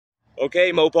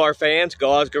Okay, Mopar fans,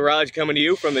 Gauze Garage coming to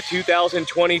you from the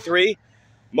 2023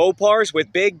 Mopars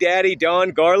with Big Daddy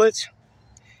Don Garlits.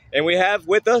 And we have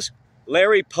with us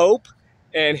Larry Pope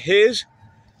and his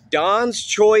Don's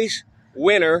Choice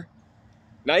winner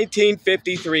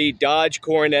 1953 Dodge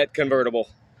Coronet convertible.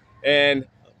 And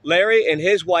Larry and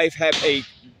his wife have a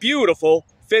beautiful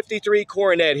 53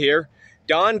 Coronet here.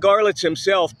 Don Garlits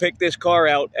himself picked this car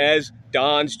out as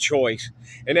Don's Choice.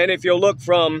 And then if you'll look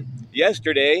from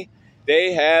yesterday,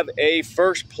 they have a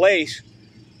first place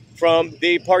from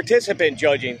the participant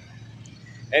judging.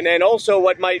 And then also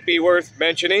what might be worth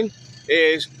mentioning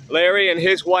is Larry and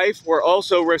his wife were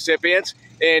also recipients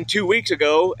and 2 weeks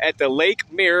ago at the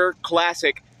Lake Mirror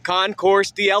Classic Concours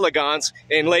d'Elegance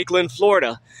in Lakeland,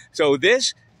 Florida. So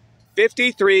this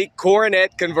 53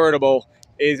 Coronet convertible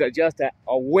is just a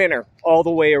winner all the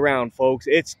way around, folks.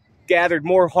 It's gathered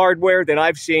more hardware than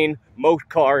I've seen most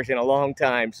cars in a long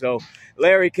time. So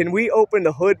Larry, can we open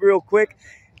the hood real quick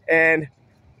and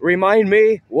remind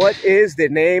me, what is the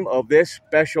name of this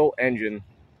special engine?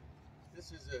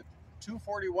 This is a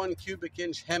 241 cubic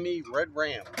inch Hemi Red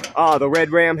Ram. Ah, the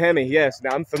Red Ram Hemi. Yes,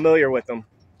 now I'm familiar with them.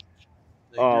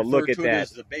 Oh, look at that. It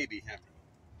as the baby Hemi.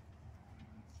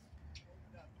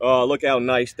 Oh, look how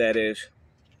nice that is.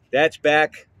 That's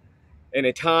back in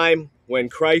a time when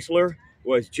Chrysler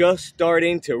was just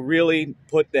starting to really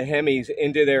put the Hemis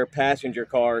into their passenger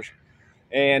cars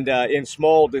and in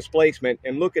small displacement.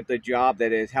 And look at the job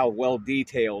that is, how well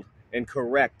detailed and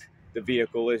correct the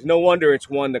vehicle is. No wonder it's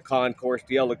won the Concours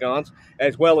d'Elegance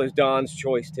as well as Don's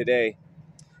Choice today.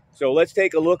 So let's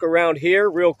take a look around here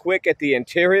real quick at the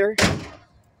interior.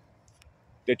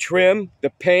 The trim, the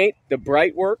paint, the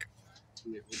bright work.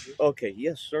 Okay,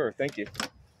 yes, sir. Thank you.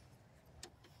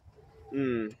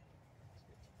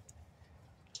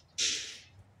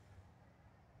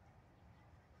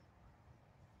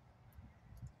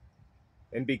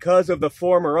 And because of the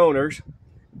former owners,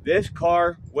 this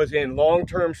car was in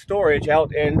long-term storage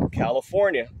out in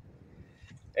California.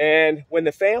 And when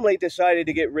the family decided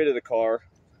to get rid of the car,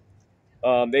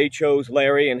 they chose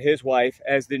Larry and his wife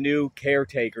as the new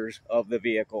caretakers of the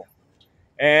vehicle.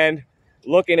 And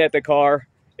looking at the car,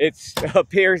 it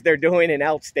appears they're doing an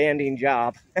outstanding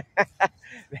job.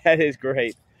 That is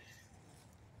great.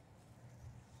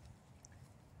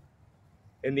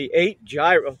 And the 8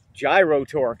 gyro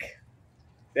torque.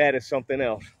 That is something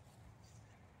else.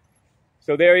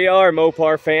 So there you are,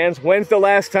 Mopar fans. When's the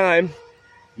last time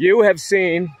you have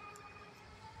seen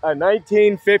a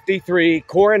 1953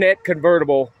 Coronet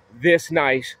convertible this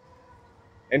nice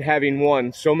and having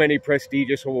won so many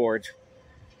prestigious awards?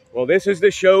 Well, this is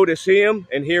the show to see them,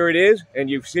 and here it is, and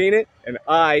you've seen it, and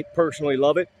I personally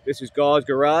love it. This is Gauze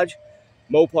Garage,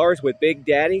 Mopars with Big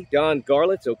Daddy Don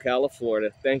Garlits, Ocala,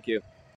 Florida. Thank you.